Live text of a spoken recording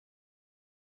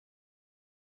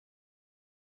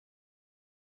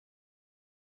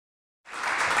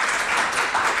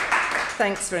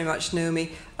Thanks very much,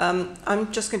 Naomi.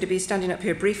 I'm just going to be standing up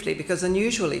here briefly because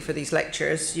unusually for these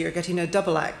lectures, you're getting a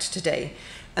double act today.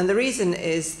 And the reason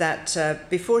is that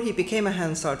before he became a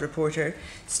Hansard reporter,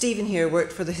 Stephen here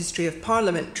worked for the History of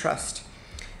Parliament Trust.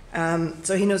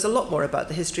 So he knows a lot more about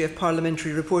the history of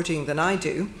parliamentary reporting than I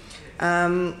do.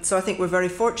 So I think we're very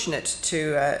fortunate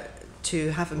to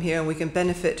have him here, and we can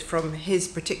benefit from his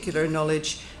particular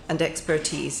knowledge and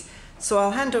expertise. So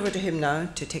I'll hand over to him now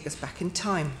to take us back in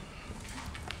time.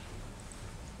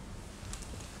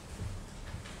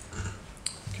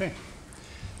 Okay.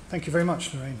 Thank you very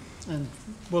much, Lorraine, and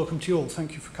welcome to you all.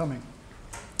 Thank you for coming.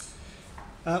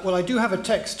 Well, I do have a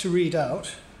text to read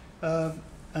out,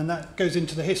 and that goes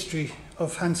into the history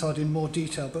of Hansard in more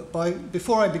detail. But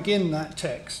before I begin that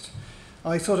text,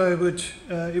 I thought it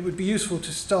would be useful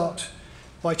to start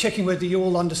by checking whether you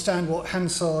all understand what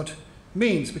Hansard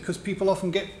means, because people often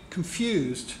get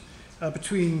confused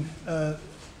between the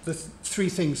three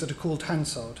things that are called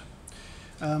Hansard.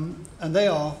 And they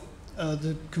are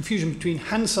the confusion between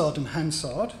Hansard and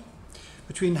Hansard,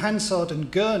 between Hansard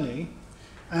and Gurney,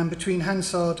 and between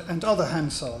Hansard and other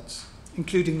Hansards,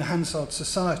 including the Hansard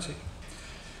Society.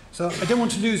 So I don't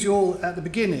want to lose you all at the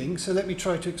beginning, so let me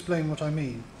try to explain what I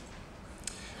mean.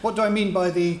 What do I mean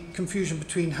by the confusion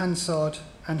between Hansard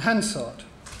and Hansard?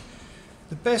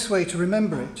 The best way to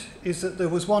remember it is that there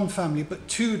was one family but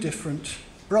two different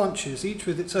branches, each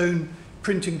with its own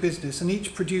printing business and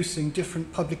each producing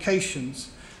different publications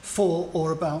for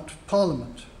or about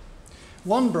Parliament.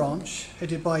 One branch,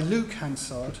 headed by Luke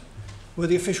Hansard, were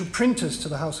the official printers to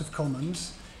the House of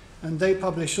Commons, and they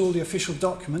published all the official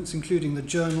documents, including the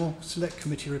journal, select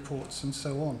committee reports, and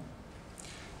so on.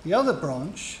 The other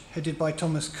branch, headed by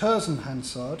Thomas Curzon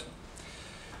Hansard,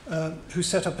 who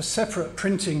set up a separate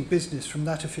printing business from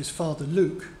that of his father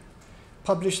Luke,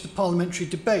 published the parliamentary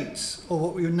debates, or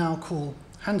what we would now call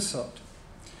Hansard.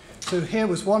 So here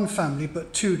was one family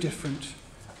but two different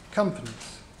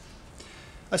companies.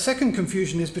 A second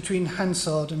confusion is between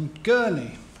Hansard and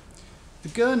Gurney. The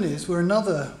Gurneys were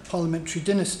another parliamentary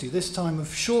dynasty, this time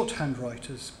of shorthand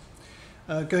writers,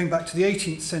 going back to the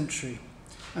 18th century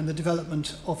and the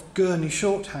development of Gurney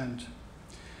shorthand.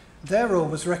 Their role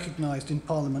was recognised in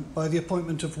Parliament by the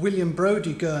appointment of William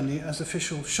Brodie Gurney as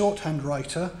official shorthand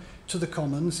writer to the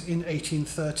Commons in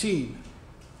 1813.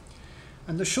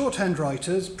 And the shorthand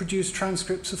writers produced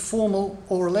transcripts of formal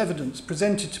oral evidence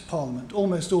presented to Parliament,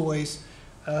 almost always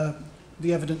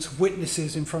the evidence of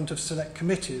witnesses in front of select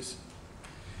committees.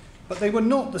 But they were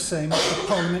not the same as the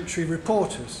parliamentary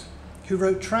reporters, who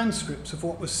wrote transcripts of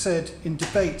what was said in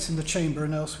debates in the chamber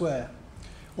and elsewhere,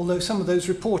 although some of those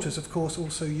reporters, of course,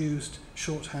 also used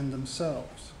shorthand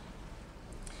themselves.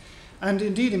 And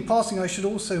indeed, in passing, I should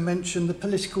also mention the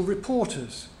political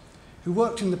reporters, who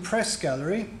worked in the press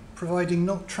gallery, providing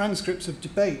not transcripts of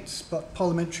debates, but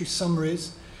parliamentary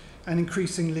summaries and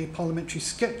increasingly parliamentary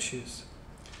sketches.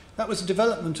 That was a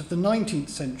development of the 19th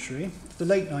century, the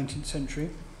late 19th century,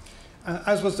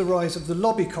 as was the rise of the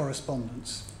lobby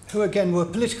correspondents, who again were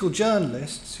political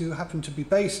journalists who happened to be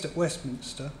based at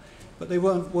Westminster, but they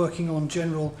weren't working on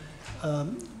general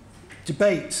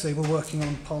debates, they were working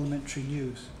on parliamentary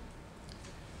news.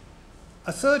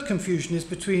 A third confusion is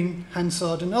between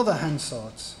Hansard and other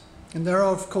Hansards. And there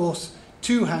are, of course,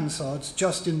 two Hansards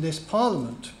just in this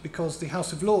Parliament, because the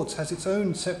House of Lords has its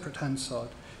own separate Hansard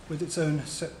with its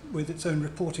own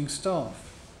reporting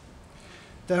staff.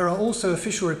 There are also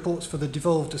official reports for the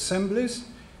devolved assemblies,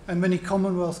 and many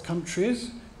Commonwealth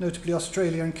countries, notably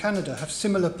Australia and Canada, have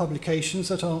similar publications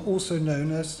that are also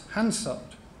known as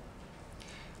Hansard.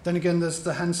 Then again, there's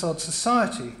the Hansard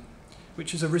Society,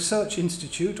 which is a research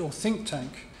institute or think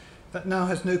tank that now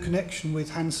has no connection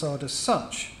with Hansard as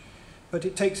such, but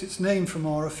it takes its name from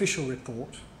our official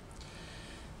report.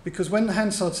 Because when the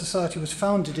Hansard Society was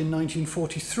founded in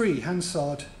 1943,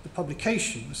 Hansard, the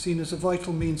publication, was seen as a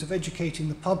vital means of educating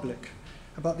the public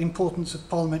about the importance of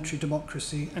parliamentary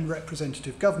democracy and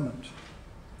representative government.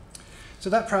 So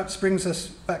that perhaps brings us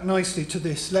back nicely to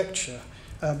this lecture,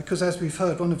 because as we've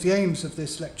heard, one of the aims of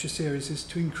this lecture series is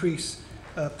to increase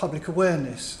public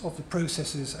awareness of the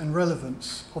processes and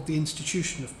relevance of the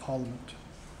institution of Parliament.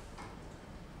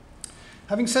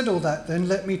 Having said all that, then,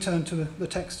 let me turn to the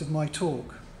text of my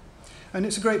talk. And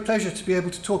it's a great pleasure to be able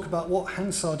to talk about what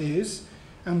Hansard is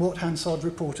and what Hansard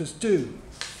reporters do.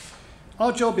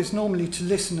 Our job is normally to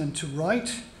listen and to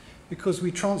write, because we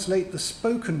translate the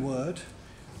spoken word,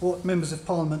 what members of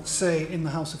Parliament say in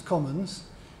the House of Commons,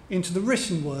 into the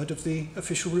written word of the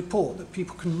official report that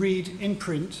people can read in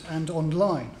print and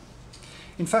online.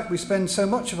 In fact, we spend so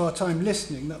much of our time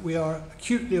listening that we are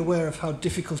acutely aware of how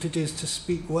difficult it is to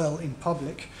speak well in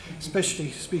public,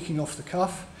 especially speaking off the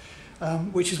cuff,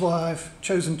 which is why I've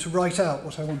chosen to write out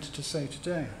what I wanted to say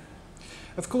today.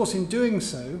 Of course, in doing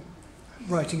so,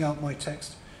 writing out my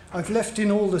text, I've left in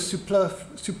all the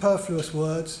superfluous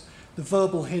words, the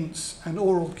verbal hints and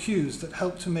oral cues that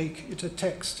help to make it a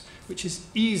text which is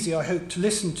easy, I hope, to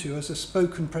listen to as a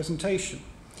spoken presentation.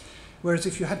 Whereas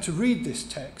if you had to read this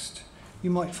text, you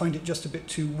might find it just a bit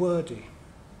too wordy.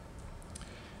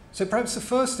 So perhaps the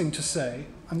first thing to say,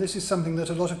 and this is something that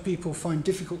a lot of people find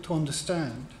difficult to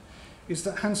understand, is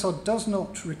that Hansard does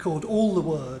not record all the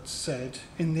words said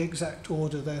in the exact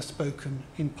order they're spoken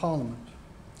in Parliament.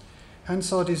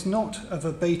 Hansard is not a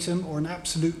verbatim or an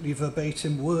absolutely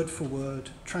verbatim word-for-word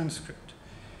transcript.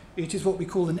 It is what we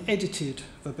call an edited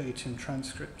verbatim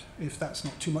transcript, if that's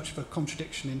not too much of a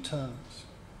contradiction in terms.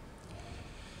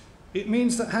 It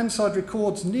means that Hansard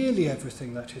records nearly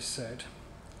everything that is said,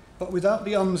 but without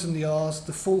the ums and the ahs,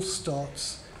 the false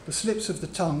starts, the slips of the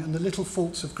tongue, and the little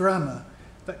faults of grammar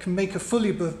that can make a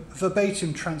fully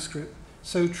verbatim transcript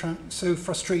so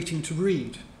frustrating to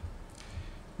read.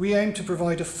 We aim to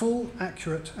provide a full,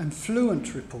 accurate, and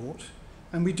fluent report,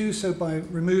 and we do so by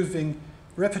removing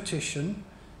repetition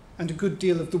and a good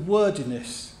deal of the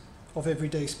wordiness of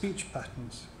everyday speech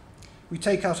patterns. We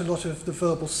take out a lot of the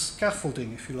verbal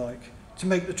scaffolding, if you like, to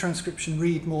make the transcription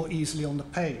read more easily on the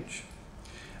page.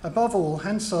 Above all,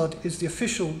 Hansard is the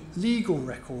official legal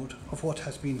record of what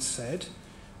has been said,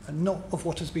 and not of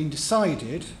what has been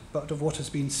decided, but of what has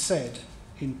been said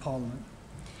in Parliament.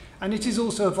 And it is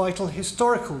also a vital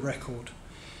historical record.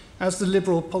 As the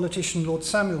Liberal politician Lord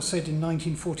Samuel said in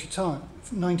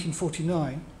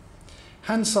 1949,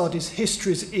 Hansard is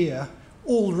history's ear,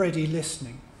 already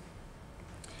listening.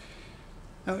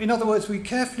 Now, in other words, we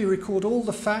carefully record all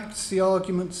the facts, the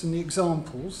arguments, and the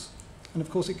examples, and of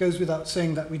course it goes without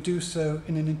saying that we do so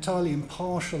in an entirely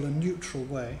impartial and neutral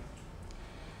way.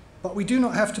 But we do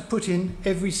not have to put in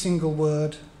every single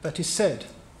word that is said.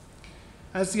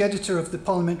 As the editor of the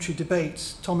Parliamentary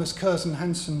Debates, Thomas Curzon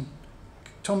Hansard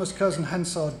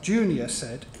Jr.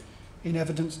 said, in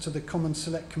evidence to the Common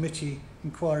Select Committee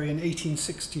inquiry in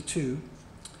 1862,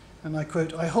 and I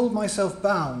quote, "I hold myself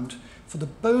bound for the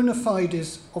bona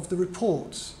fides of the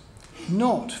reports,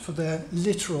 not for their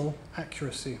literal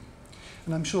accuracy."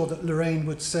 And I'm sure that Lorraine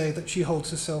would say that she holds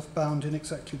herself bound in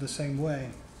exactly the same way.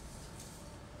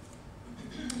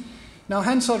 Now,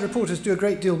 Hansard reporters do a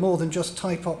great deal more than just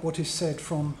type up what is said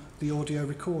from the audio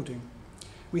recording.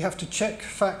 We have to check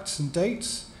facts and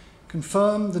dates,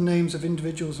 confirm the names of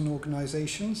individuals and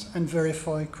organisations, and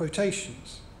verify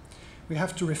quotations. We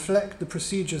have to reflect the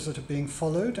procedures that are being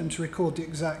followed and to record the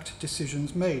exact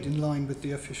decisions made in line with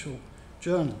the official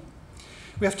journal.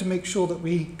 We have to make sure that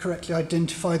we correctly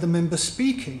identify the member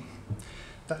speaking.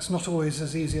 That's not always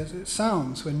as easy as it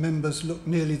sounds when members look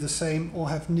nearly the same or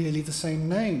have nearly the same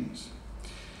names.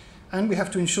 And we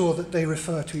have to ensure that they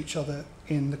refer to each other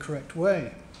in the correct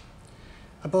way.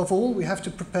 Above all, we have to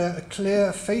prepare a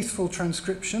clear, faithful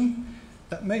transcription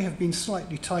that may have been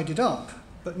slightly tidied up,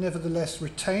 but nevertheless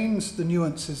retains the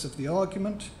nuances of the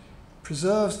argument,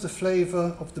 preserves the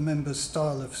flavour of the member's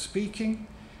style of speaking,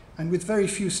 and with very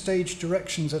few stage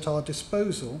directions at our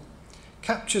disposal,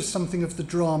 captures something of the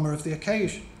drama of the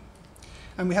occasion.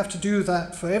 And we have to do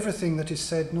that for everything that is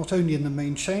said not only in the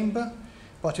main chamber,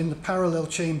 but in the parallel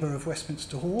chamber of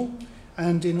Westminster Hall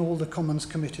and in all the Commons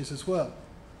committees as well.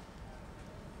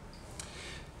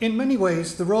 In many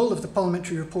ways, the role of the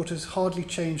parliamentary reporters hardly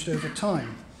changed over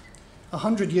time.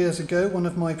 100 years ago, one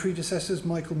of my predecessors,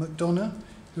 Michael McDonough,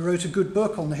 who wrote a good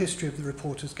book on the history of the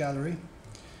Reporters' Gallery,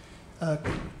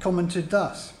 commented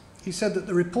thus. He said that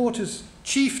the reporter's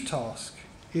chief task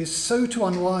is so to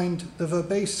unwind the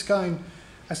verbose skein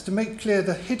as to make clear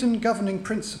the hidden governing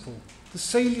principle, the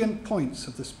salient points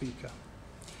of the speaker,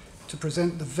 to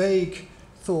present the vague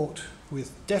thought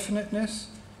with definiteness,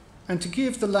 and to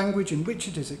give the language in which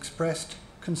it is expressed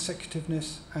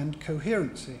consecutiveness and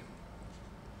coherency.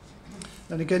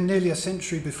 Then again, nearly a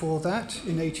century before that,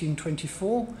 in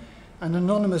 1824, an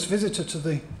anonymous visitor to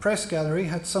the press gallery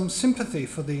had some sympathy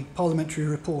for the parliamentary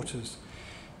reporters,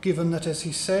 given that, as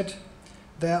he said,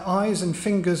 their eyes and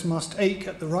fingers must ache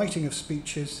at the writing of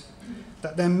speeches,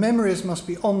 that their memories must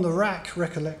be on the rack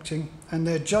recollecting, and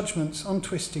their judgments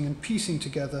untwisting and piecing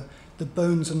together the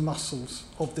bones and muscles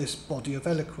of this body of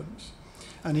eloquence.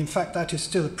 And in fact, that is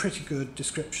still a pretty good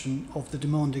description of the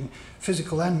demanding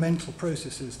physical and mental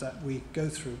processes that we go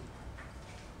through.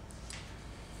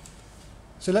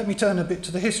 So let me turn a bit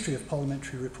to the history of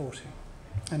parliamentary reporting,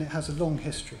 and it has a long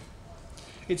history.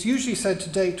 It's usually said to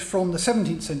date from the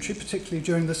 17th century, particularly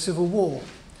during the Civil War,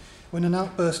 when an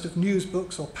outburst of news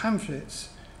books or pamphlets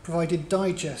provided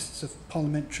digests of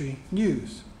parliamentary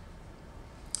news.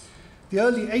 The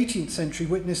early 18th century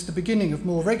witnessed the beginning of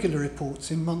more regular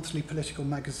reports in monthly political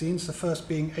magazines, the first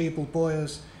being Abel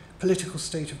Boyer's Political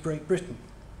State of Great Britain.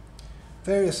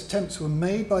 Various attempts were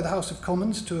made by the House of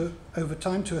Commons over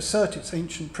time to assert its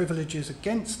ancient privileges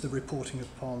against the reporting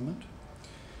of Parliament,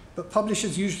 but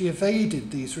publishers usually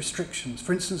evaded these restrictions,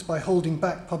 for instance by holding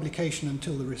back publication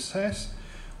until the recess,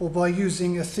 or by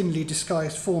using a thinly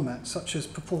disguised format, such as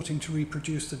purporting to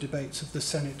reproduce the debates of the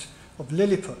Senate of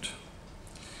Lilliput.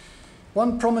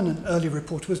 One prominent early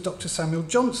reporter was Dr. Samuel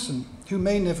Johnson, who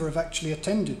may never have actually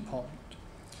attended Parliament.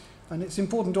 And it's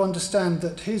important to understand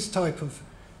that his type of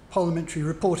parliamentary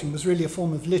reporting was really a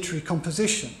form of literary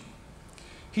composition.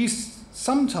 He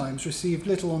sometimes received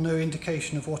little or no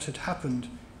indication of what had happened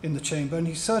in the chamber, and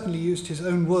he certainly used his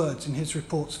own words in his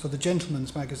reports for the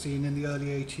Gentleman's Magazine in the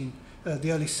early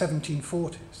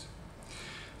 1740s.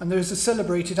 And there is a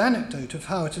celebrated anecdote of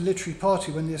how at a literary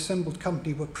party, when the assembled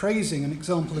company were praising an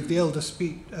example of the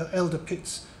elder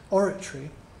Pitt's oratory,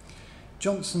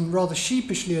 Johnson rather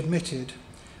sheepishly admitted,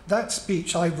 "That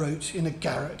speech I wrote in a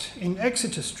garret in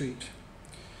Exeter Street."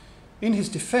 In his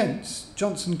defence,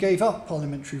 Johnson gave up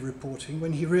parliamentary reporting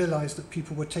when he realised that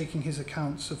people were taking his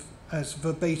accounts as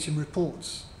verbatim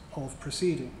reports of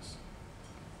proceedings.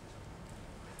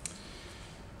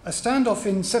 A standoff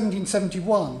in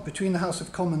 1771 between the House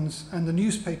of Commons and the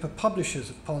newspaper publishers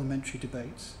of parliamentary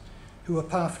debates, who were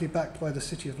powerfully backed by the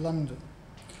City of London,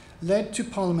 led to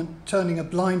Parliament turning a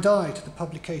blind eye to the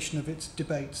publication of its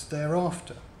debates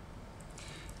thereafter.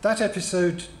 That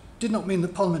episode did not mean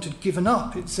that Parliament had given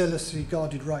up its zealously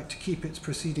guarded right to keep its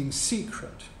proceedings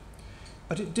secret,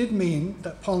 but it did mean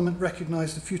that Parliament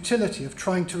recognised the futility of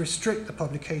trying to restrict the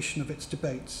publication of its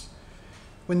debates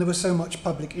when there was so much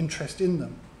public interest in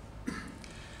them.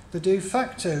 The de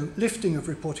facto lifting of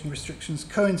reporting restrictions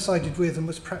coincided with and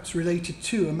was perhaps related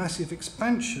to a massive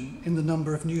expansion in the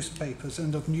number of newspapers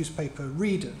and of newspaper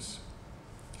readers.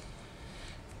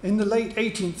 In the late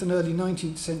 18th and early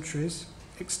 19th centuries,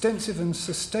 extensive and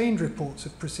sustained reports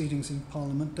of proceedings in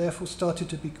Parliament therefore started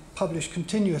to be published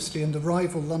continuously in the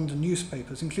rival London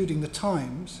newspapers, including the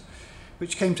Times,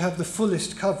 which came to have the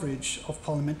fullest coverage of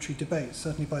parliamentary debates,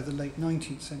 certainly by the late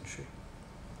 19th century.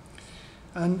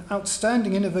 An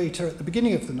outstanding innovator at the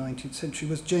beginning of the 19th century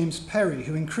was James Perry,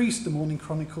 who increased the Morning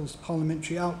Chronicle's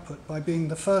parliamentary output by being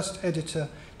the first editor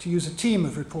to use a team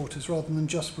of reporters rather than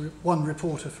just one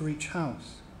reporter for each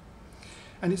house.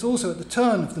 And it's also at the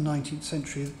turn of the 19th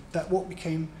century that what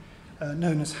became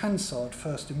known as Hansard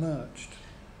first emerged.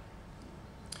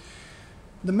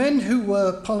 The men who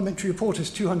were parliamentary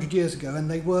reporters 200 years ago, and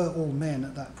they were all men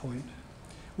at that point,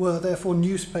 were therefore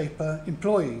newspaper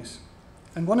employees.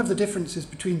 And one of the differences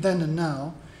between then and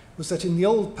now was that in the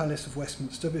old Palace of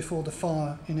Westminster, before the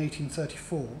fire in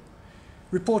 1834,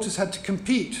 reporters had to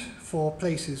compete for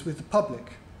places with the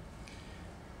public.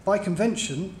 By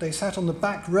convention, they sat on the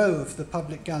back row of the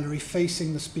public gallery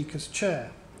facing the Speaker's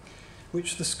chair,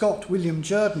 which the Scot William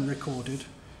Jerdan recorded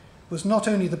was not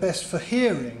only the best for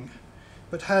hearing,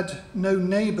 but had no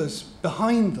neighbours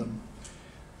behind them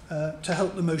to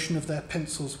help the motion of their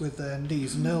pencils with their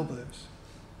knees and elbows.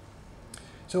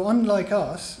 So unlike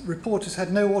us, reporters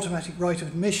had no automatic right of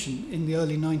admission in the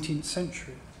early 19th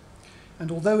century.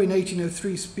 And although in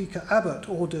 1803 Speaker Abbott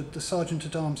ordered the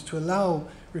Sergeant-at-Arms to allow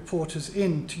reporters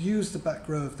in to use the back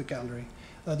row of the gallery,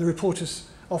 the reporters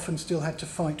often still had to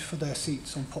fight for their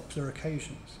seats on popular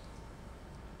occasions.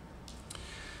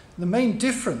 The main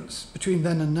difference between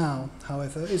then and now,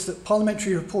 however, is that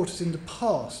parliamentary reporters in the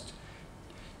past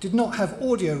did not have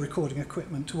audio recording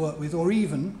equipment to work with, or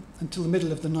even, until the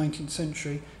middle of the 19th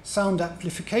century, sound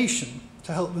amplification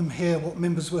to help them hear what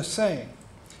members were saying.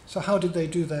 So how did they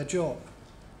do their job?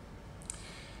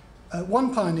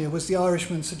 One pioneer was the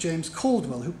Irishman Sir James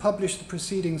Caldwell, who published the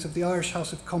proceedings of the Irish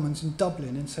House of Commons in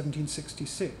Dublin in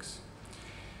 1766.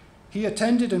 He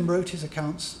attended and wrote his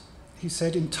accounts, he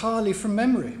said, entirely from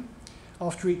memory,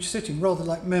 after each sitting, rather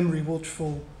like Memory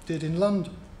Waterfall did in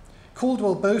London.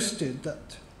 Caldwell boasted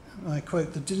that, I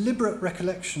quote, "the deliberate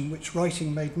recollection which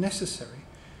writing made necessary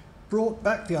brought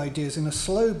back the ideas in a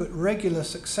slow but regular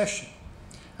succession,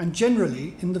 and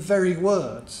generally in the very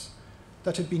words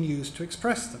that had been used to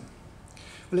express them."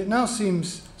 Well, it now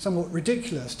seems somewhat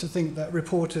ridiculous to think that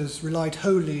reporters relied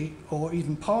wholly or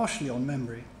even partially on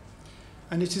memory,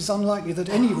 and it is unlikely that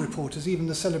any reporters, even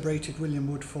the celebrated William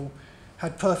Woodfall,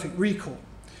 had perfect recall.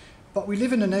 But we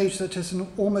live in an age that has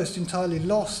almost entirely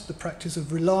lost the practice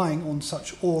of relying on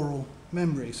such oral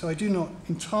memory, so I do not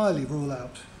entirely rule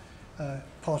out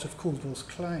part of Caldwell's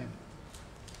claim.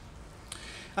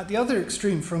 At the other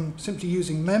extreme from simply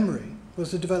using memory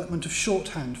was the development of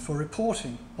shorthand for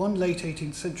reporting. One late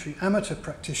 18th century amateur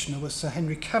practitioner was Sir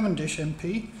Henry Cavendish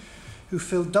MP, who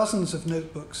filled dozens of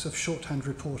notebooks of shorthand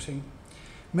reporting,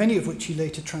 many of which he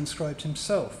later transcribed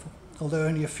himself, although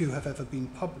only a few have ever been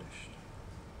published.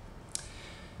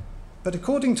 But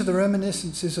according to the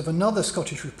reminiscences of another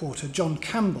Scottish reporter, John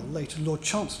Campbell, later Lord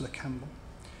Chancellor Campbell,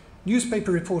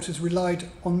 newspaper reporters relied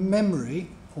on memory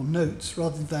or notes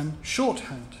rather than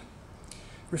shorthand.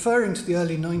 Referring to the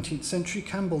early 19th century,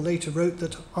 Campbell later wrote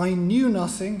that I knew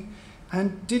nothing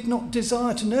and did not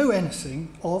desire to know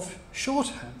anything of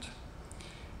shorthand.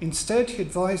 Instead, he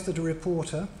advised that a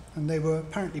reporter, and they were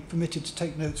apparently permitted to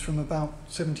take notes from about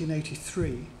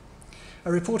 1783,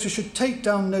 a reporter should take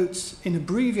down notes in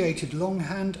abbreviated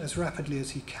longhand as rapidly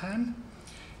as he can.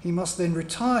 He must then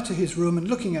retire to his room and,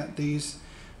 looking at these,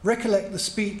 recollect the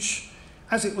speech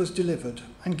as it was delivered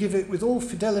and give it with all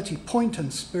fidelity, point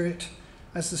and spirit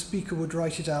as the speaker would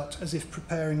write it out as if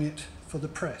preparing it for the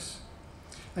press.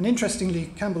 And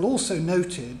interestingly, Campbell also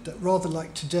noted that rather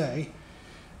like today,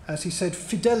 as he said,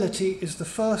 fidelity is the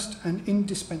first and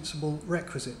indispensable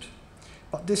requisite,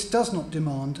 but this does not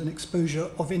demand an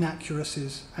exposure of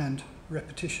inaccuracies and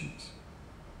repetitions.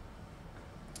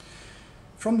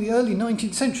 From the early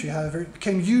 19th century, however, it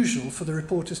became usual for the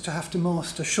reporters to have to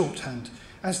master shorthand,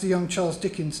 as the young Charles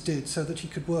Dickens did, so that he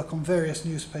could work on various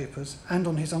newspapers and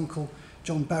on his uncle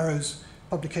John Barrow's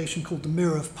publication called The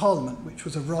Mirror of Parliament, which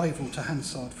was a rival to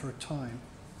Hansard for a time.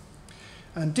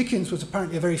 And Dickens was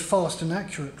apparently a very fast and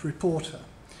accurate reporter,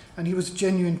 and he was a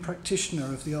genuine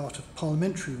practitioner of the art of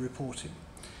parliamentary reporting.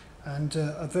 And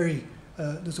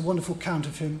there's a wonderful account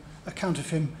of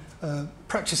him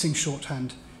practicing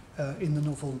shorthand in the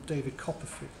novel David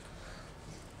Copperfield.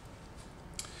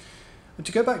 And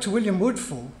to go back to William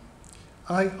Woodfall,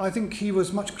 I think he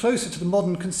was much closer to the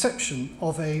modern conception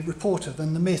of a reporter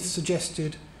than the myth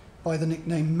suggested by the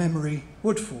nickname Memory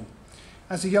Woodfall.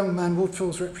 As a young man,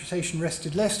 Woodfall's reputation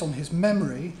rested less on his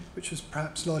memory, which was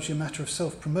perhaps largely a matter of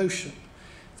self-promotion,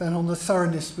 than on the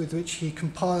thoroughness with which he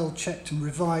compiled, checked and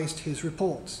revised his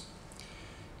reports.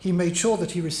 He made sure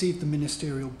that he received the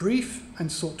ministerial brief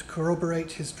and sought to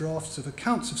corroborate his drafts of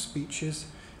accounts of speeches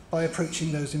by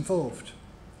approaching those involved.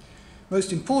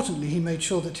 Most importantly, he made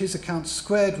sure that his accounts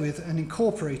squared with and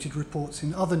incorporated reports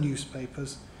in other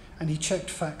newspapers, and he checked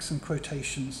facts and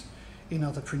quotations in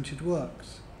other printed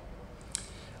works.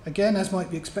 Again, as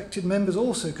might be expected, members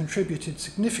also contributed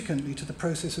significantly to the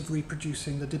process of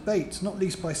reproducing the debates, not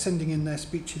least by sending in their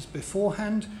speeches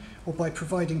beforehand or by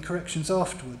providing corrections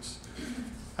afterwards,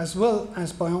 as well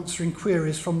as by answering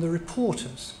queries from the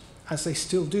reporters, as they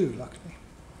still do, luckily.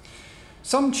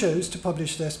 Some chose to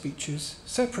publish their speeches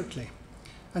separately,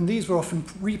 and these were often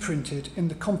reprinted in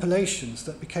the compilations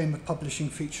that became a publishing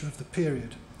feature of the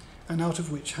period, and out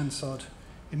of which Hansard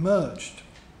emerged.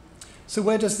 So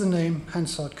where does the name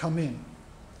Hansard come in?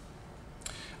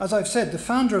 As I've said, the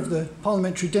founder of the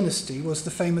parliamentary dynasty was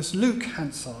the famous Luke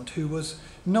Hansard, who was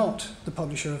not the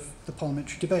publisher of the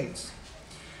parliamentary debates.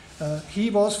 He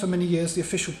was for many years the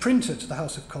official printer to the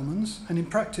House of Commons, and in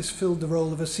practice filled the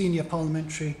role of a senior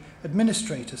parliamentary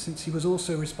administrator, since he was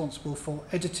also responsible for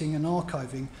editing and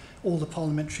archiving all the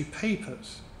parliamentary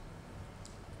papers.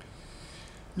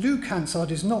 Luke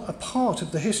Hansard is not a part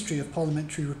of the history of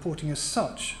parliamentary reporting as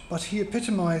such, but he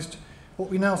epitomised what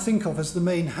we now think of as the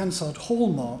main Hansard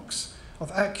hallmarks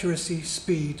of accuracy,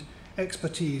 speed,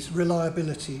 expertise,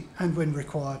 reliability, and, when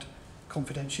required,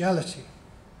 confidentiality.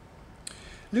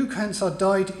 Luke Hansard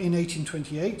died in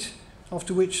 1828,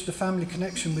 after which the family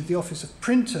connection with the office of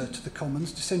printer to the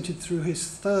Commons descended through his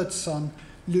third son,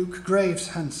 Luke Graves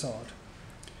Hansard.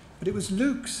 But it was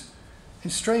Luke's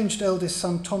estranged eldest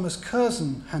son, Thomas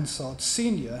Curzon Hansard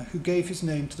Sr., who gave his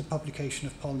name to the publication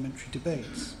of parliamentary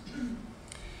debates.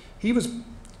 He was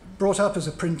brought up as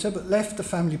a printer, but left the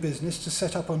family business to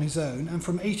set up on his own, and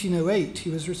from 1808 he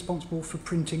was responsible for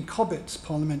printing Cobbett's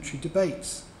parliamentary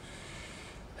debates,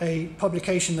 a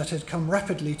publication that had come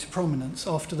rapidly to prominence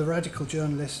after the radical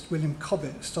journalist William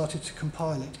Cobbett started to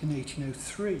compile it in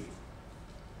 1803.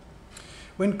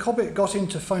 When Cobbett got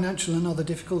into financial and other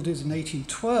difficulties in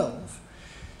 1812,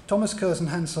 Thomas Curzon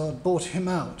Hansard bought him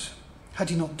out. Had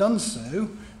he not done so,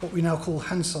 what we now call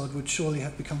Hansard would surely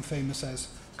have become famous as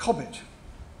Cobbett.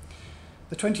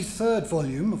 The 23rd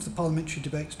volume of the parliamentary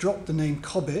debates dropped the name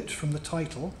Cobbett from the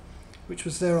title, which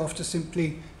was thereafter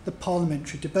simply the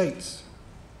Parliamentary Debates.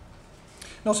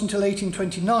 Not until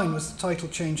 1829 was the title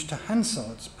changed to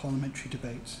Hansard's Parliamentary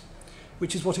Debates,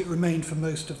 which is what it remained for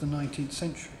most of the 19th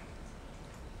century.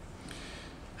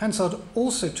 Hansard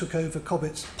also took over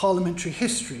Cobbett's Parliamentary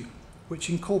History, which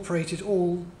incorporated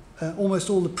almost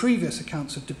all the previous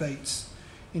accounts of debates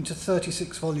into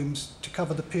 36 volumes to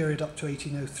cover the period up to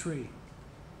 1803.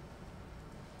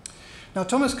 Now,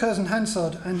 Thomas Curzon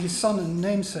Hansard and his son and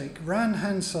namesake ran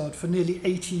Hansard for nearly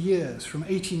 80 years, from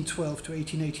 1812 to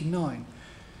 1889,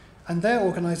 and their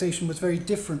organisation was very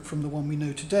different from the one we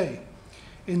know today,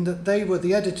 in that they were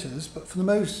the editors, but for the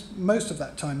most of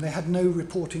that time they had no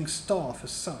reporting staff as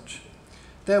such.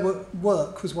 Their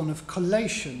work was one of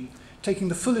collation, taking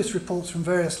the fullest reports from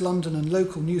various London and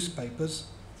local newspapers,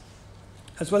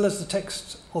 as well as the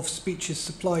texts of speeches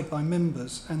supplied by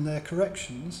members and their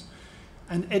corrections,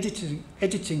 and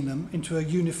editing them into a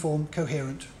uniform,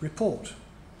 coherent report.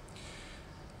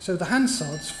 So the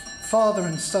Hansards, father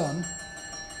and son,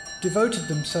 devoted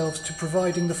themselves to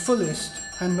providing the fullest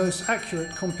and most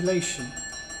accurate compilation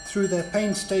through their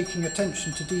painstaking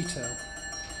attention to detail.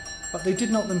 But they did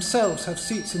not themselves have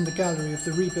seats in the gallery of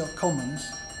the rebuilt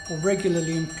Commons or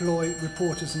regularly employ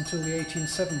reporters until the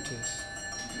 1870s.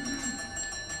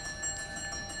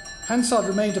 Hansard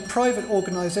remained a private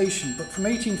organisation, but from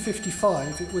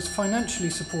 1855 it was financially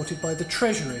supported by the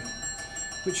Treasury,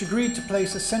 which agreed to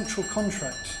place a central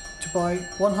contract to buy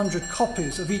 100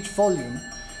 copies of each volume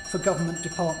for government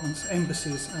departments,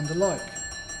 embassies and the like.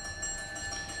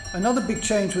 Another big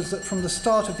change was that from the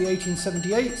start of the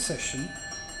 1878 session,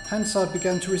 Hansard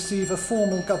began to receive a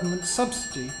formal government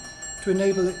subsidy to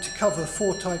enable it to cover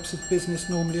 4 types of business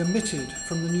normally omitted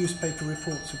from the newspaper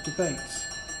reports of debates.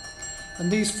 And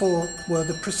these 4 were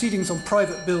the proceedings on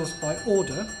private bills by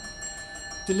order,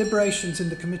 deliberations in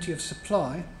the Committee of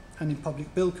Supply and in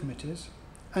public bill committees,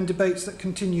 and debates that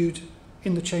continued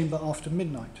in the chamber after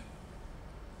midnight.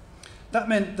 That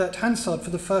meant that Hansard for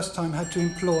the first time had to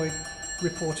employ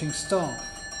reporting staff.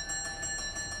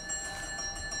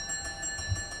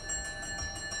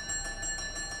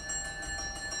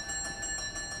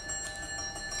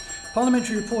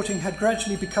 Parliamentary reporting had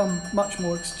gradually become much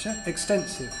more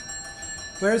extensive.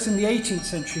 Whereas in the 18th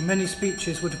century many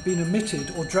speeches would have been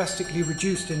omitted or drastically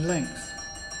reduced in length.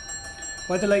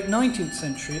 By the late 19th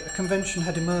century, a convention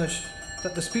had emerged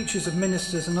that the speeches of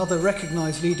ministers and other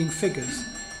recognised leading figures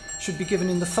should be given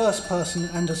in the first person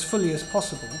and as fully as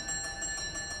possible,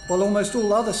 while almost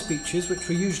all other speeches, which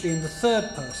were usually in the third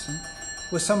person,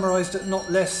 were summarised at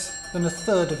not less than a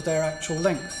third of their actual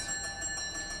length.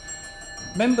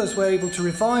 Members were able to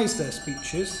revise their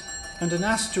speeches, and an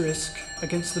asterisk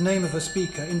against the name of a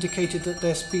speaker indicated that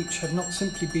their speech had not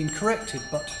simply been corrected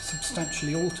but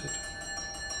substantially altered.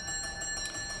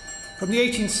 From the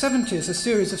 1870s, a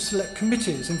series of select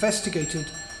committees investigated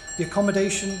the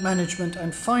accommodation, management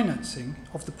and financing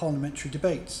of the parliamentary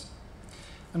debates.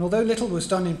 And although little was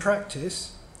done in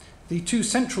practice, the 2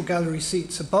 central gallery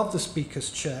seats above the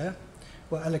speaker's chair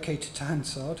were allocated to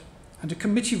Hansard, and a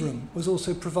committee room was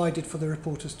also provided for the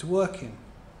reporters to work in.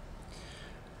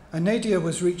 A nadir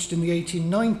was reached in the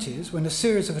 1890s when a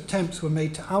series of attempts were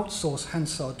made to outsource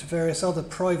Hansard to various other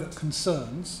private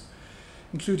concerns,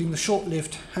 including the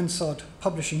short-lived Hansard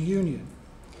Publishing Union,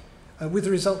 with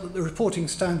the result that the reporting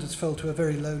standards fell to a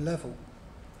very low level.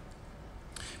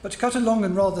 But to cut a long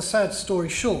and rather sad story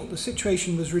short, the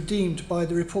situation was redeemed by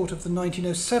the report of the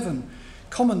 1907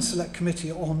 Commons Select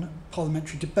Committee on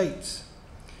Parliamentary Debates.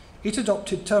 It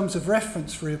adopted terms of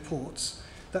reference for reports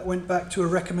that went back to a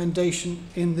recommendation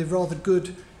in the rather good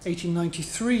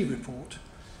 1893 report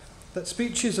that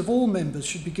speeches of all members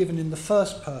should be given in the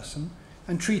first person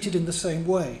and treated in the same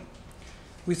way,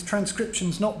 with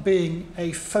transcriptions not being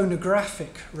a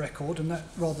phonographic record, and that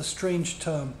rather strange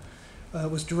term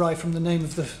was derived from the name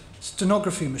of the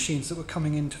stenography machines that were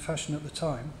coming into fashion at the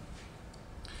time.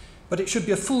 But it should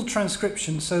be a full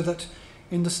transcription so that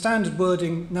in the standard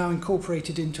wording now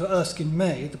incorporated into Erskine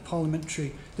May, the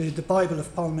Bible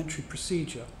of Parliamentary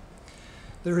Procedure,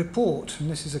 the report, and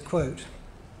this is a quote,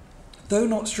 though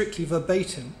not strictly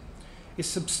verbatim, is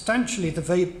substantially the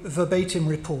verbatim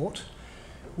report,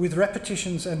 with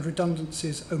repetitions and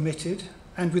redundancies omitted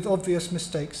and with obvious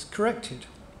mistakes corrected,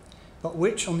 but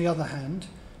which, on the other hand,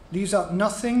 leaves out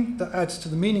nothing that adds to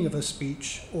the meaning of a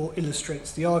speech or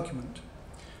illustrates the argument.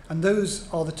 And those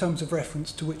are the terms of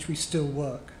reference to which we still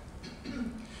work.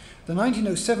 The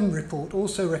 1907 report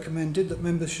also recommended that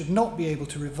members should not be able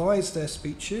to revise their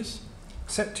speeches,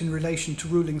 except in relation to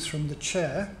rulings from the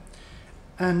chair,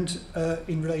 and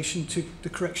in relation to the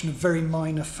correction of very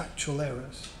minor factual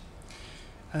errors.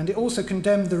 And it also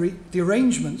condemned the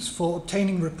arrangements for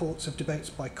obtaining reports of debates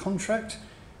by contract,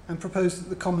 and proposed that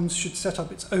the Commons should set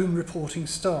up its own reporting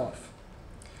staff.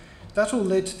 That all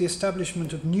led to the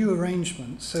establishment of new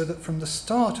arrangements so that from the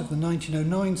start of the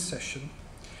 1909 session,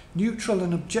 neutral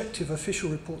and objective official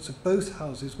reports of both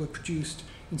houses were produced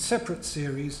in separate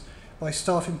series by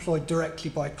staff employed directly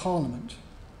by Parliament.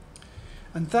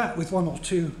 And that, with one or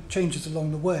two changes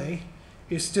along the way,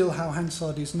 is still how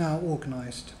Hansard is now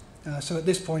organised. So at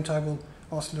this point I will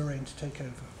ask Lorraine to take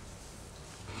over.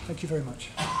 Thank you very much.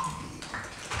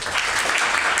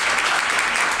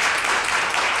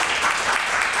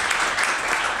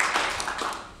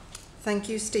 Thank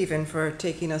you, Stephen, for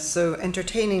taking us so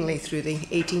entertainingly through the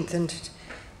 18th and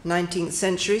 19th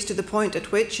centuries to the point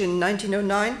at which, in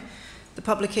 1909, the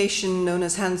publication known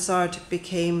as Hansard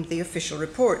became the official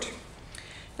report.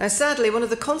 Now, sadly, one of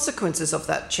the consequences of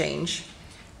that change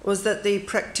was that the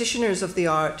practitioners of the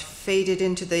art faded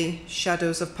into the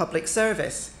shadows of public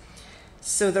service.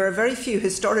 So there are very few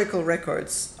historical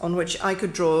records on which I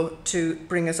could draw to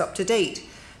bring us up to date.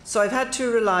 So I've had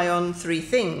to rely on three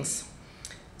things: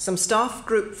 some staff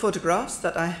group photographs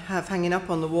that I have hanging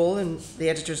up on the wall in the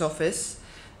editor's office,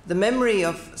 the memory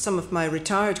of some of my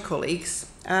retired colleagues,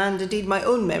 and indeed my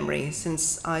own memory,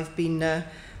 since I've been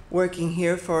working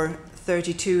here for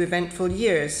 32 eventful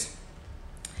years.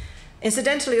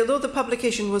 Incidentally, although the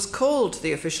publication was called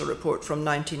the Official Report from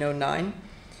 1909,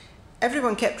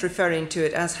 everyone kept referring to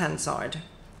it as Hansard,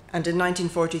 and in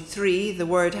 1943 the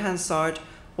word Hansard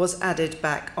was added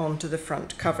back onto the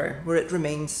front cover, where it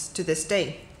remains to this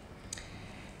day.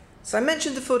 So I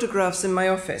mentioned the photographs in my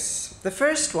office. The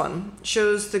first one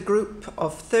shows the group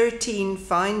of 13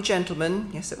 fine gentlemen,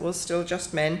 yes, it was still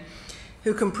just men,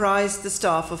 who comprised the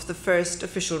staff of the first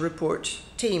official report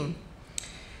team.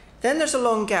 Then there's a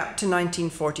long gap to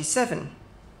 1947,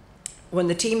 when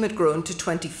the team had grown to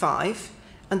 25,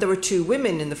 and there were 2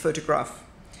 women in the photograph.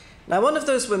 Now, one of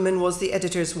those women was the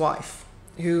editor's wife,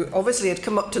 who obviously had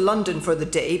come up to London for the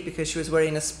day because she was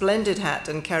wearing a splendid hat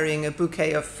and carrying a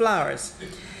bouquet of flowers.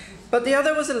 But the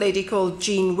other was a lady called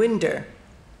Jean Winder,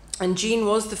 and Jean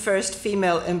was the first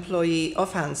female employee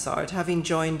of Hansard, having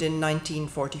joined in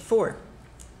 1944.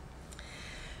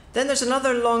 Then there's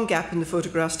another long gap in the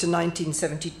photographs to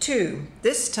 1972.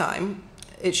 This time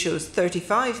it shows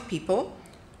 35 people,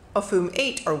 of whom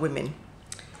 8 are women.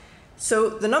 So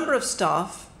the number of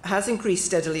staff has increased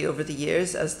steadily over the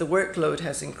years as the workload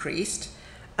has increased,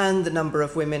 and the number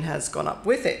of women has gone up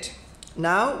with it.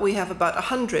 Now we have about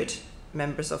 100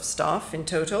 members of staff in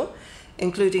total,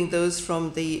 including those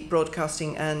from the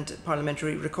broadcasting and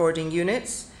parliamentary recording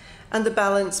units, and the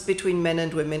balance between men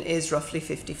and women is roughly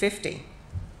 50-50.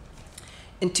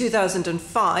 In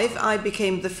 2005, I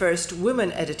became the first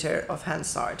woman editor of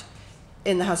Hansard,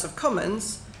 in the House of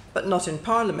Commons, but not in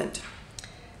Parliament.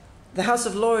 The House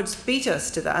of Lords beat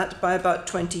us to that by about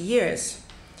 20 years,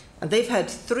 and they've had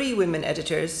 3 women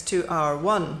editors to our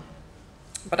 1.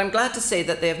 But I'm glad to say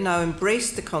that they have now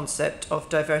embraced the concept of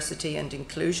diversity and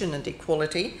inclusion and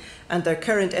equality, and their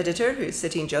current editor, who is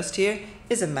sitting just here,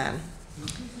 is a man.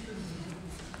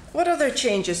 What other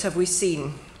changes have we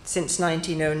seen since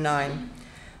 1909?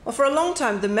 Well, for a long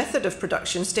time, the method of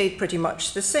production stayed pretty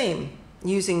much the same,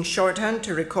 using shorthand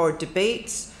to record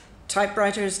debates,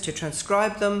 typewriters to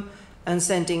transcribe them, and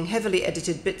sending heavily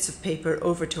edited bits of paper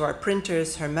over to our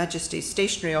printers, Her Majesty's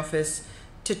Stationery Office,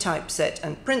 to typeset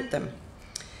and print them.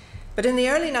 But in the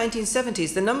early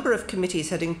 1970s, the number of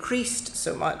committees had increased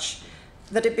so much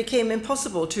that it became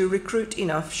impossible to recruit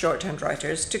enough shorthand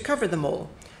writers to cover them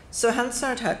all. So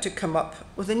Hansard had to come up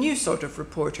with a new sort of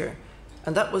reporter,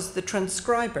 and that was the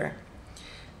transcriber.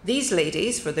 These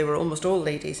ladies, for they were almost all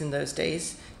ladies in those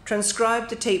days, transcribed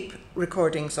the tape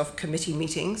recordings of committee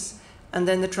meetings, and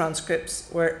then the transcripts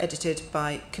were edited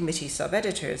by committee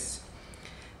sub-editors.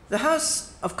 The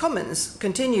House of Commons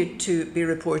continued to be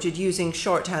reported using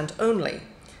shorthand only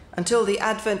until the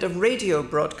advent of radio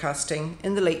broadcasting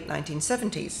in the late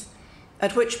 1970s,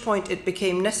 at which point it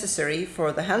became necessary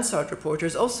for the Hansard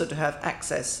reporters also to have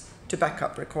access to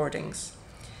backup recordings.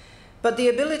 But the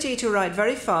ability to write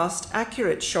very fast,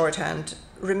 accurate shorthand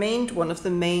remained one of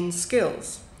the main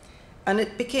skills, and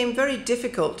it became very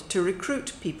difficult to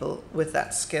recruit people with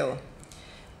that skill.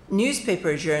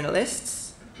 Newspaper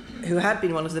journalists, who had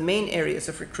been one of the main areas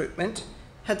of recruitment,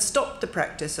 had stopped the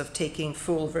practice of taking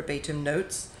full verbatim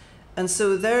notes, and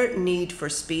so their need for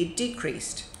speed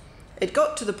decreased. It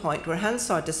got to the point where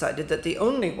Hansard decided that the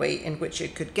only way in which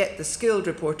it could get the skilled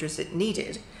reporters it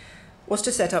needed was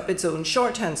to set up its own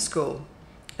shorthand school.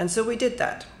 And so we did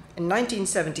that. In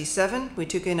 1977, we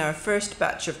took in our first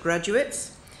batch of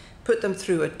graduates, put them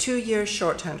through a 2-year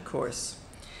shorthand course.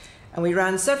 And we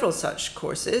ran several such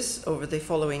courses over the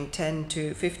following 10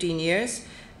 to 15 years.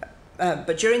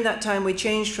 But during that time, we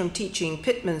changed from teaching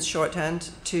Pitman's shorthand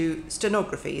to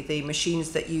stenography, the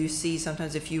machines that you see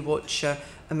sometimes if you watch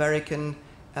American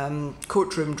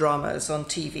courtroom dramas on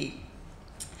TV.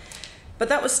 But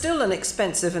that was still an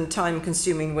expensive and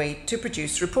time-consuming way to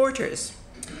produce reporters.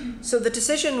 So the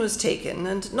decision was taken,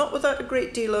 and not without a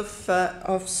great deal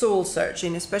of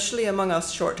soul-searching, especially among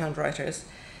us shorthand writers,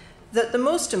 that the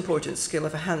most important skill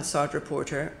of a Hansard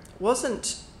reporter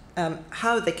wasn't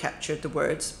how they captured the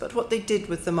words, but what they did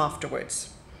with them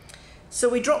afterwards. So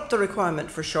we dropped the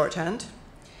requirement for shorthand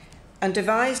and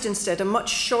devised instead a much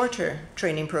shorter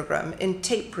training program in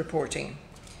tape reporting.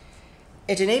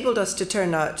 It enabled us to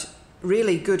turn out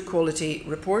really good quality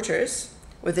reporters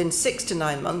within 6 to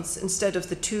 9 months instead of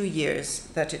the 2 years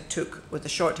that it took with the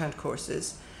shorthand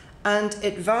courses, and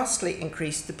it vastly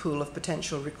increased the pool of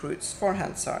potential recruits for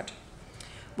Hansard.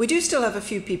 We do still have a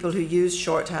few people who use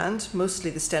shorthand, mostly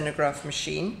the stenograph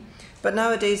machine, but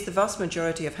nowadays the vast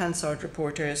majority of Hansard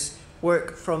reporters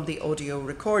work from the audio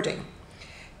recording.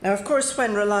 Now, of course,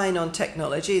 when relying on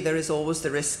technology, there is always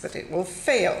the risk that it will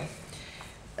fail.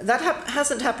 That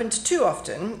hasn't happened too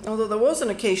often, although there was an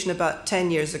occasion about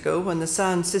 10 years ago when the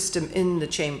sound system in the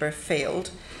chamber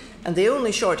failed, and the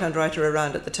only shorthand writer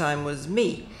around at the time was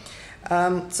me.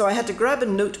 So I had to grab a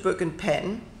notebook and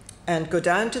pen and go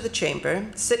down to the chamber,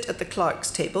 sit at the clerk's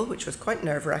table, which was quite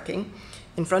nerve-wracking,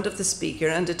 in front of the speaker,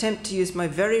 and attempt to use my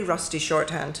very rusty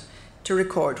shorthand to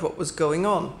record what was going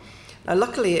on. Now,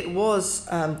 luckily, it was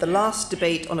the last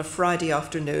debate on a Friday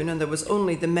afternoon, and there was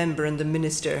only the member and the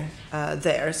minister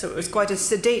there, so it was quite a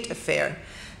sedate affair,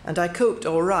 and I coped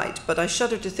all right. But I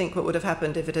shudder to think what would have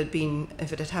happened if it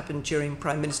had happened during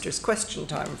Prime Minister's question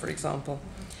time, for example.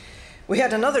 We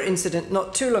had another incident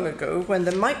not too long ago when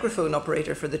the microphone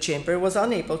operator for the chamber was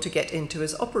unable to get into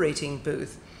his operating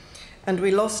booth, and we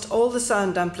lost all the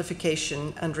sound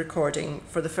amplification and recording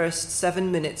for the first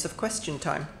 7 minutes of question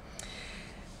time.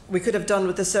 We could have done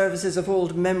with the services of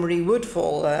old memory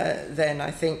Woodfall then,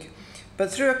 I think. But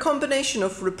through a combination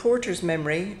of reporter's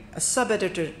memory, a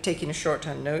sub-editor taking a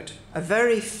shorthand note, a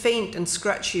very faint and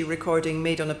scratchy recording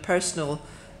made on a personal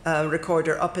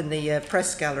recorder up in the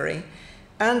press gallery,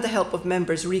 and the help of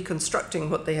members reconstructing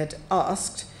what they had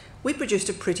asked, we produced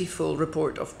a pretty full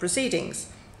report of proceedings,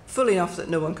 full enough that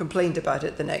no one complained about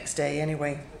it the next day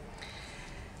anyway.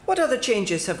 What other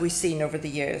changes have we seen over the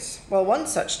years? Well, one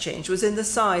such change was in the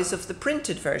size of the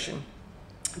printed version.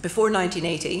 Before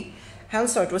 1980,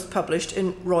 Hansard was published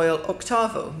in Royal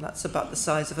Octavo. That's about the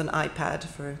size of an iPad,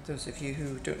 for those of you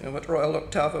who don't know what Royal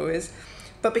Octavo is.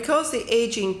 But because the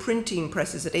aging printing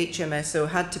presses at HMSO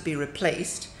had to be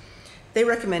replaced, they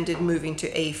recommended moving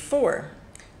to A4,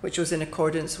 which was in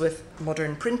accordance with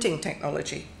modern printing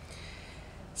technology.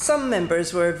 Some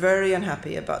members were very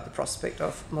unhappy about the prospect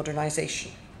of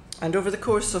modernisation. And over the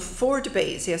course of 4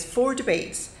 debates, yes, 4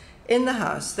 debates in the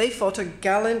House, they fought a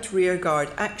gallant rearguard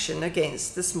action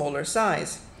against the smaller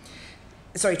size.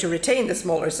 Sorry, to retain the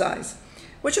smaller size,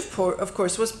 which of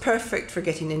course was perfect for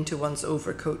getting into one's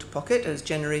overcoat pocket, as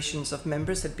generations of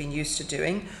members had been used to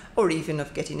doing, or even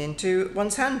of getting into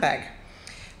one's handbag.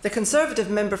 The Conservative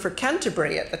member for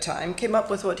Canterbury at the time came up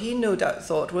with what he no doubt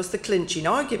thought was the clinching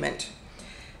argument.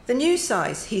 The new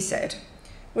size, he said,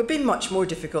 would be much more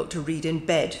difficult to read in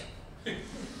bed.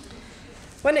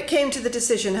 When it came to the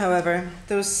decision, however,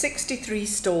 those 63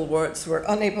 stalwarts were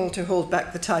unable to hold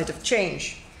back the tide of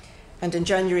change, and in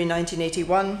January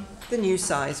 1981, the new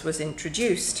size was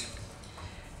introduced.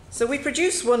 So we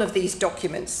produce one of these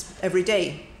documents every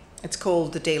day. It's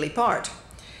called the Daily Part,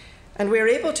 and we're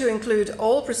able to include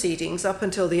all proceedings up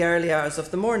until the early hours of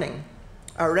the morning.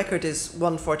 Our record is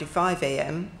 1:45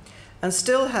 a.m., and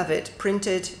still have it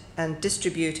printed and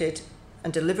distributed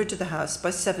and delivered to the House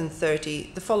by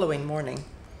 7:30 the following morning.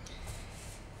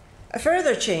 A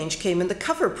further change came in the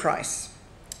cover price.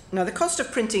 Now, the cost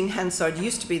of printing Hansard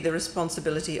used to be the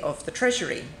responsibility of the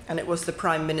Treasury, and it was the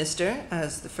Prime Minister,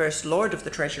 as the First Lord of the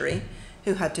Treasury,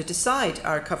 who had to decide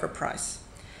our cover price.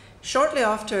 Shortly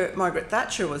after Margaret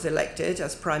Thatcher was elected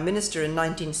as Prime Minister in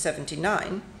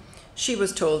 1979, she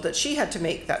was told that she had to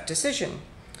make that decision.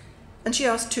 And she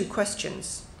asked 2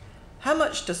 questions. How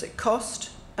much does it cost,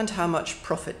 and how much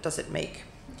profit does it make?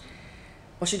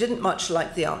 Well, she didn't much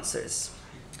like the answers.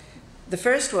 The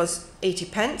first was 80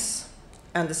 pence,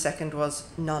 and the second was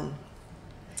none.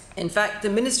 In fact, the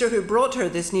minister who brought her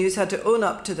this news had to own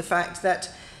up to the fact that,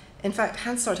 in fact,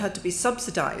 Hansard had to be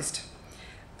subsidised,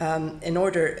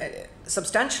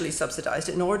 substantially subsidised,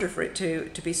 in order for it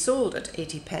to be sold at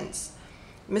 80 pence.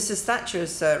 Mrs.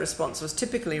 Thatcher's response was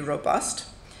typically robust.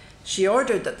 She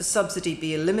ordered that the subsidy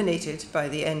be eliminated by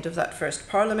the end of that first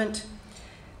Parliament,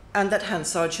 and that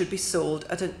Hansard should be sold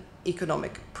at an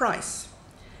economic price.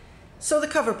 So the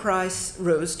cover price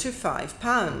rose to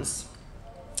 £5.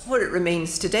 where it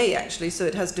remains today actually, so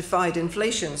it has defied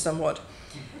inflation somewhat.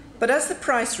 But as the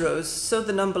price rose, so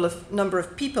the number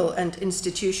of people and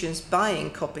institutions buying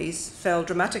copies fell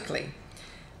dramatically,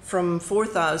 from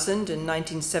 4,000 in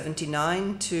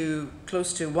 1979 to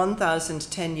close to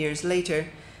 1,000 10 years later,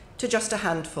 to just a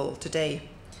handful today.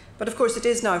 But of course it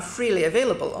is now freely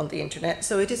available on the internet,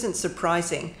 so it isn't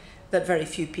surprising that very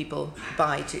few people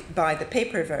buy the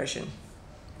paper version.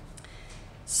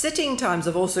 Sitting times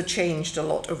have also changed a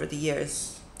lot over the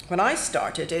years. When I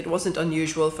started, it wasn't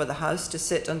unusual for the House to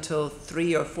sit until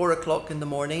 3 or 4 o'clock in the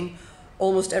morning,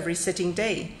 almost every sitting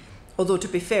day. Although, to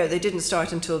be fair, they didn't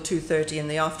start until 2:30 in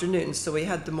the afternoon, so we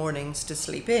had the mornings to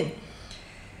sleep in.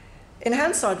 In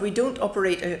Hansard, we don't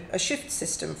operate a shift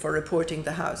system for reporting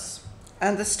the House,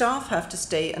 and the staff have to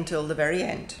stay until the very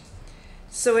end.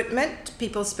 So it meant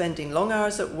people spending long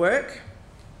hours at work,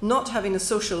 not having a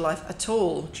social life at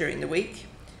all during the week,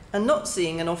 and not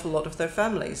seeing an awful lot of their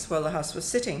families while the House was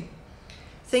sitting.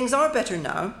 Things are better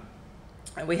now.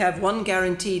 We have one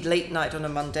guaranteed late night on a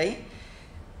Monday,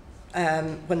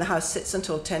 when the House sits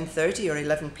until 10:30 or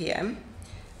 11 p.m,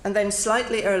 and then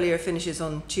slightly earlier finishes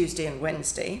on Tuesday and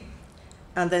Wednesday,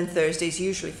 and then Thursdays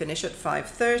usually finish at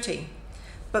 5:30.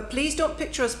 But please don't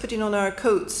picture us putting on our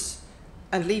coats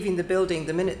and leaving the building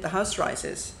the minute the House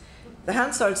rises. The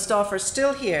Hansard staff are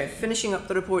still here, finishing up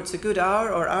the reports a good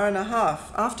hour or hour and a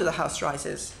half after the House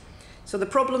rises. So the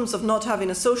problems of not having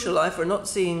a social life or not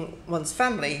seeing one's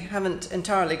family haven't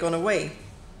entirely gone away.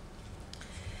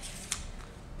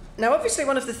 Now, obviously,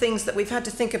 one of the things that we've had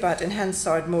to think about in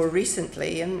Hansard more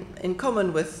recently, and in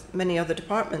common with many other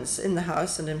departments in the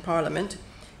House and in Parliament,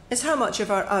 is how much of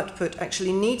our output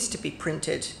actually needs to be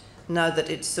printed now that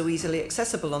it's so easily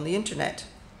accessible on the internet.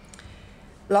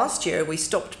 Last year, we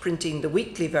stopped printing the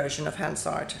weekly version of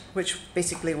Hansard, which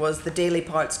basically was the daily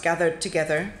parts gathered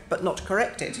together but not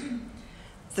corrected.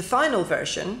 The final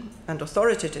version, and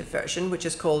authoritative version, which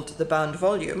is called the bound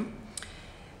volume,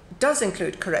 does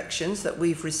include corrections that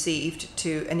we've received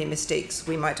to any mistakes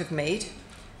we might have made,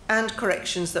 and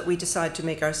corrections that we decide to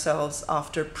make ourselves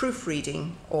after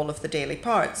proofreading all of the daily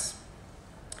parts.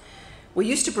 We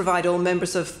used to provide all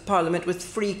members of Parliament with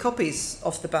free copies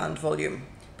of the bound volume,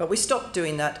 but we stopped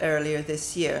doing that earlier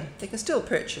this year. They can still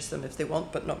purchase them if they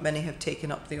want, but not many have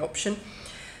taken up the option.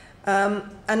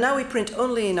 And now we print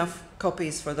only enough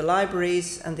copies for the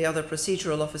libraries and the other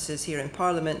procedural offices here in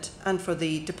Parliament, and for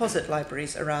the deposit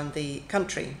libraries around the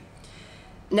country.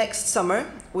 Next summer,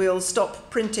 we'll stop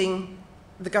printing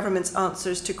the government's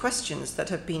answers to questions that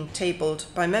have been tabled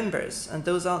by members, and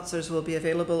those answers will be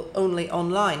available only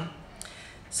online.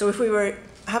 So if we were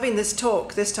having this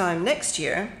talk this time next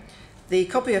year, the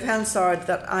copy of Hansard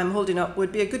that I'm holding up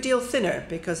would be a good deal thinner,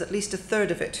 because at least a third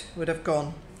of it would have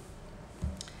gone.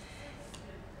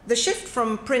 The shift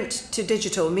from print to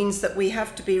digital means that we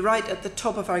have to be right at the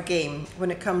top of our game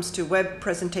when it comes to web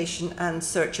presentation and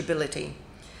searchability.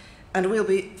 And we'll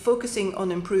be focusing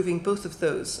on improving both of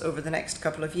those over the next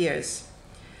couple of years.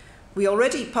 We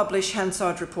already publish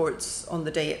Hansard reports on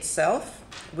the day itself.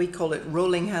 We call it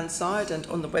Rolling Hansard, and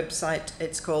on the website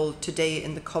it's called Today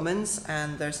in the Commons,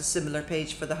 and there's a similar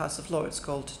page for the House of Lords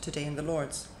called Today in the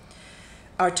Lords.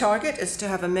 Our target is to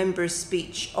have a member's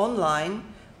speech online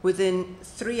within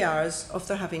 3 hours of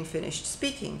their having finished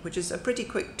speaking, which is a pretty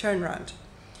quick turnaround.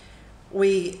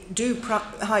 We do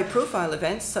high-profile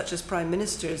events such as Prime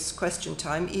Minister's question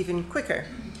time even quicker.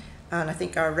 And I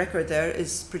think our record there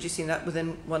is producing that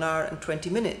within 1 hour and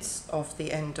 20 minutes of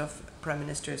the end of Prime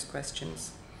Minister's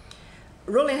questions.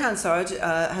 Rolling Hansard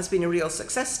has been a real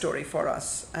success story for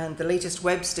us, and the latest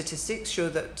web statistics show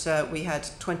that we had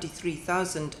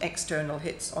 23,000 external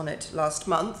hits on it last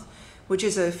month, which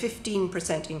is a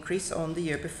 15% increase on the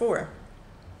year before.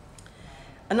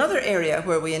 Another area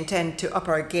where we intend to up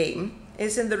our game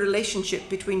is in the relationship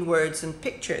between words and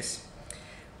pictures.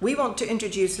 We want to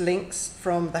introduce links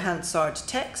from the Hansard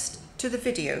text to the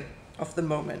video of the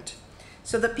moment,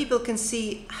 so that people can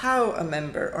see how a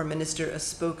member or minister has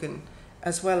spoken,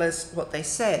 as well as what they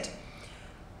said.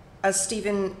 As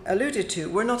Stephen alluded to,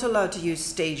 we're not allowed to use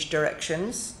stage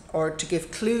directions or to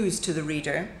give clues to the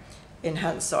reader in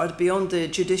Hansard beyond the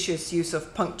judicious use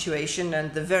of punctuation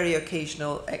and the very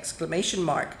occasional exclamation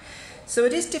mark. So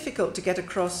it is difficult to get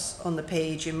across on the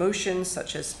page emotions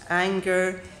such as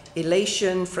anger,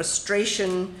 elation,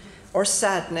 frustration, or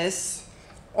sadness,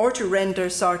 or to render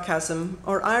sarcasm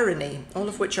or irony, all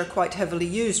of which are quite heavily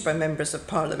used by members of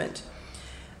Parliament.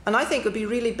 And I think it would be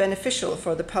really beneficial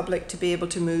for the public to be able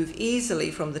to move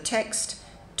easily from the text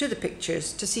to the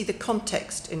pictures to see the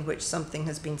context in which something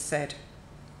has been said.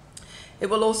 It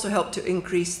will also help to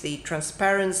increase the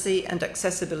transparency and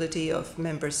accessibility of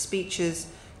members' speeches,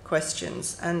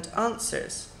 questions and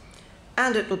answers.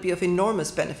 And it will be of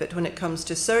enormous benefit when it comes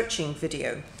to searching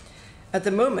video. At the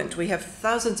moment, we have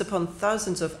thousands upon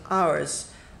thousands of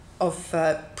hours of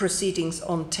proceedings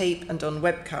on tape and on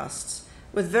webcasts,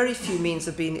 with very few means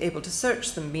of being able to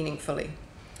search them meaningfully.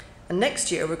 And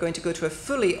next year, we're going to go to a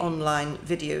fully online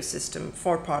video system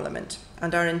for Parliament.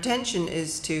 And our intention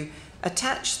is to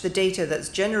attach the data that's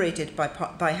generated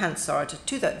by Hansard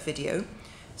to that video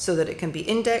so that it can be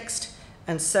indexed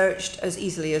and searched as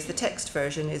easily as the text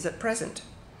version is at present.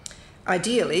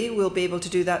 Ideally, we'll be able to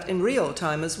do that in real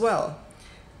time as well,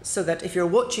 so that if you're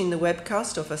watching the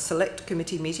webcast of a select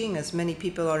committee meeting, as many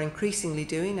people are increasingly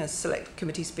doing as select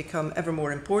committees become ever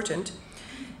more important,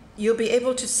 you'll be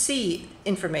able to see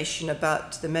information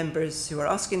about the members who are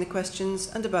asking the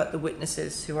questions and about the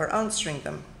witnesses who are answering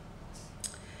them.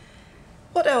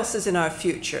 What else is in our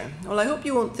future? Well, I hope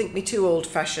you won't think me too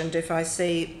old-fashioned if I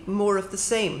say more of the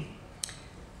same.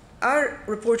 Our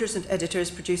reporters and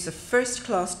editors produce a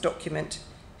first-class document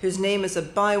whose name is a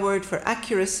byword for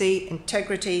accuracy,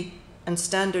 integrity, and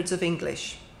standards of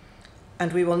English.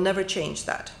 And we will never change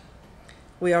that.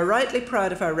 We are rightly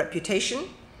proud of our reputation,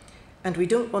 and we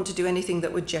don't want to do anything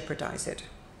that would jeopardize it.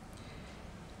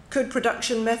 Could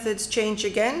production methods change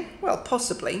again? Well,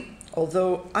 possibly,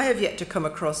 although I have yet to come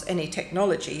across any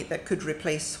technology that could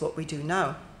replace what we do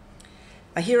now.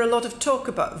 I hear a lot of talk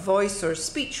about voice or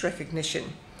speech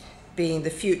recognition being the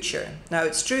future. Now,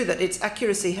 it's true that its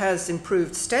accuracy has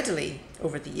improved steadily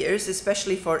over the years,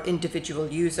 especially for individual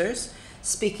users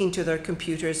speaking to their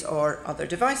computers or other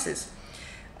devices.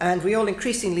 And we all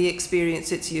increasingly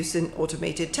experience its use in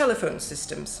automated telephone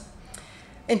systems.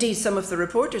 Indeed, some of the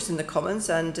reporters in the Commons,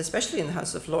 and especially in the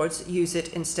House of Lords, use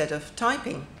it instead of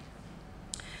typing.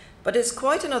 But it's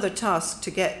quite another task to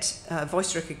get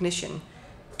voice recognition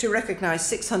to recognise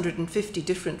 650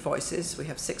 different voices. We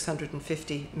have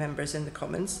 650 members in the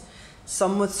Commons,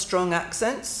 some with strong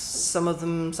accents, some of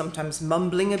them sometimes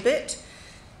mumbling a bit,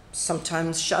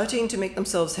 sometimes shouting to make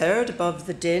themselves heard above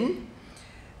the din,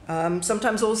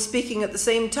 sometimes all speaking at the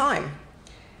same time.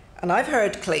 And I've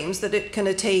heard claims that it can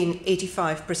attain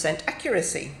 85%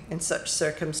 accuracy in such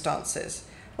circumstances.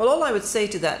 Well, all I would say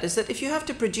to that is that if you have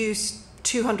to produce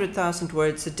 200,000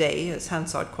 words a day, as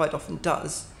Hansard quite often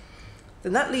does,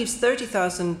 then that leaves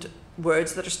 30,000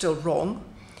 words that are still wrong,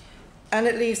 and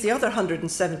it leaves the other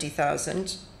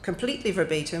 170,000 completely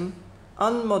verbatim,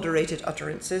 unmoderated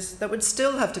utterances that would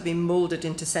still have to be moulded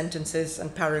into sentences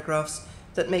and paragraphs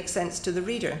that make sense to the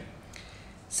reader.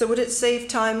 So would it save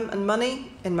time and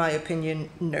money? In my opinion,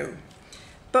 no.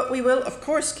 But we will, of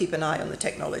course, keep an eye on the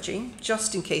technology,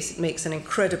 just in case it makes an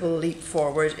incredible leap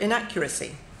forward in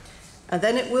accuracy. And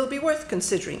then it will be worth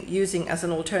considering using as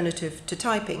an alternative to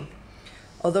typing.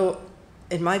 Although,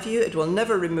 in my view, it will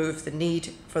never remove the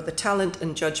need for the talent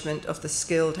and judgment of the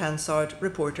skilled Hansard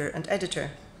reporter and editor.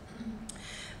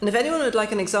 And if anyone would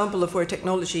like an example of where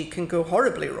technology can go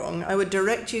horribly wrong, I would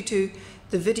direct you to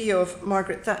the video of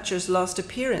Margaret Thatcher's last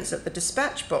appearance at the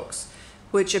Dispatch Box,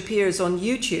 which appears on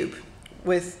YouTube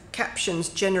with captions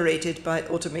generated by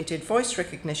automated voice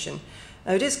recognition.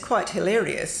 Now, it is quite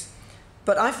hilarious,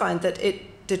 but I find that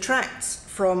it detracts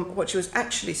from what she was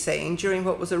actually saying during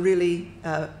what was a really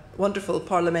wonderful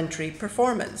parliamentary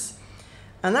performance.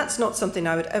 And that's not something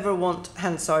I would ever want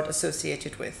Hansard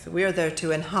associated with. We are there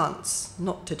to enhance,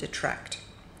 not to detract.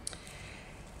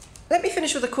 Let me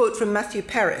finish with a quote from Matthew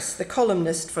Paris, the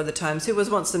columnist for The Times, who was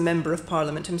once a member of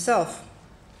Parliament himself.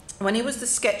 When he was the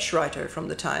sketch writer from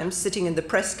The Times, sitting in the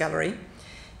press gallery,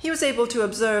 he was able to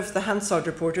observe the Hansard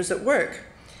reporters at work,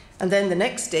 and then the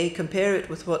next day compare it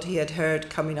with what he had heard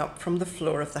coming up from the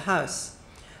floor of the House.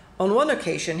 On one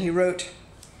occasion, he wrote,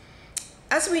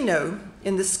 "As we know,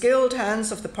 in the skilled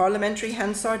hands of the parliamentary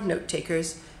Hansard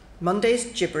note-takers, Monday's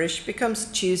gibberish becomes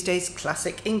Tuesday's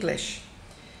classic English.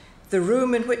 The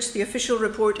room in which the official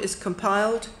report is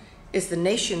compiled is the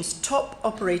nation's top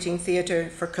operating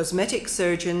theatre for cosmetic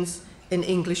surgeons in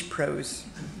English prose.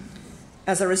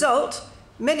 As a result,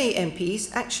 many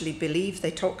MPs actually believe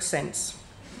they talk sense.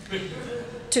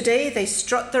 Today they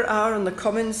strut their hour on the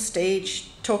Commons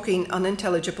stage talking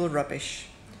unintelligible rubbish.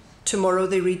 Tomorrow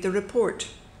they read the report.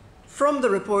 From the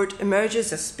report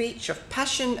emerges a speech of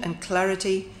passion and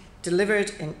clarity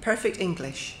delivered in perfect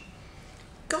English.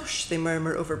 Gosh, they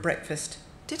murmur over breakfast.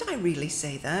 Did I really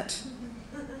say that?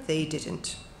 They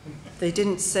didn't. They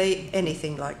didn't say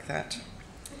anything like that."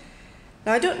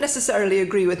 Now, I don't necessarily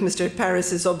agree with Mr.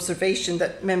 Paris's observation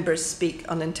that members speak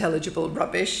unintelligible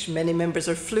rubbish. Many members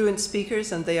are fluent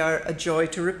speakers and they are a joy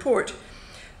to report.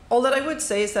 All that I would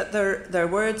say is that their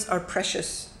words are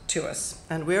precious to us,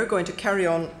 and we are going to carry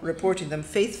on reporting them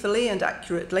faithfully and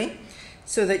accurately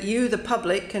so that you, the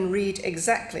public, can read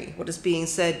exactly what is being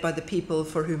said by the people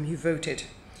for whom you voted.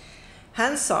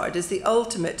 Hansard is the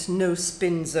ultimate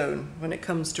no-spin zone when it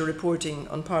comes to reporting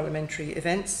on parliamentary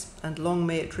events, and long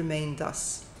may it remain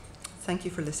thus. Thank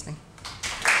you for listening.